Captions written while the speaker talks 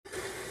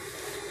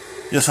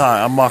Yes,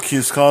 hi, I'm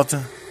Marquise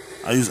Carlton.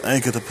 I use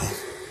Anchor to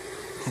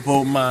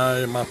promote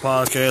my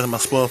podcast, my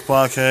sports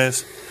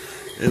podcast.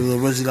 It was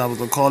originally, I was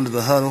going to call it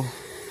The Huddle,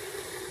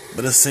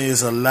 but it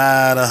seems a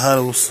lot of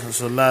huddles.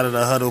 It's a lot of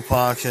the Huddle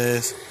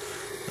podcast.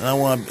 And I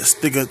want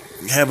to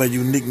have a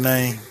unique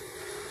name.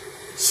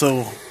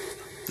 So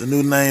the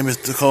new name is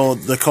called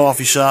The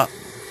Coffee Shop.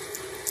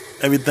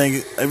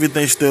 Everything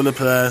still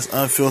applies.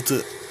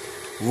 Unfiltered,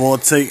 raw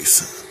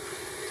takes,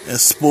 and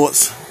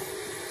sports,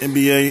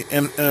 NBA,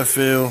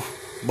 NFL,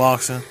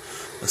 boxing,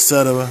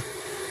 etc.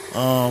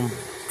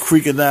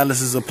 Creek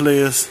analysis of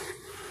players,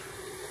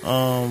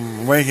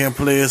 ranking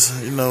players,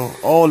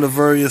 all the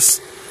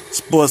various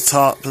sports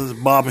topics,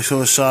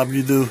 barbershop shop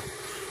you do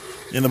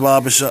in the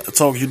barbershop,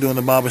 talk you do in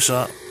the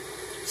barbershop.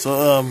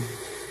 So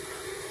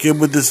get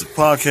with this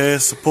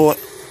podcast, support,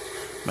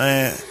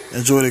 man,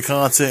 enjoy the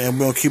content, and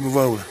we'll keep it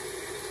rolling.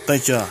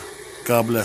 Thank y'all. God bless.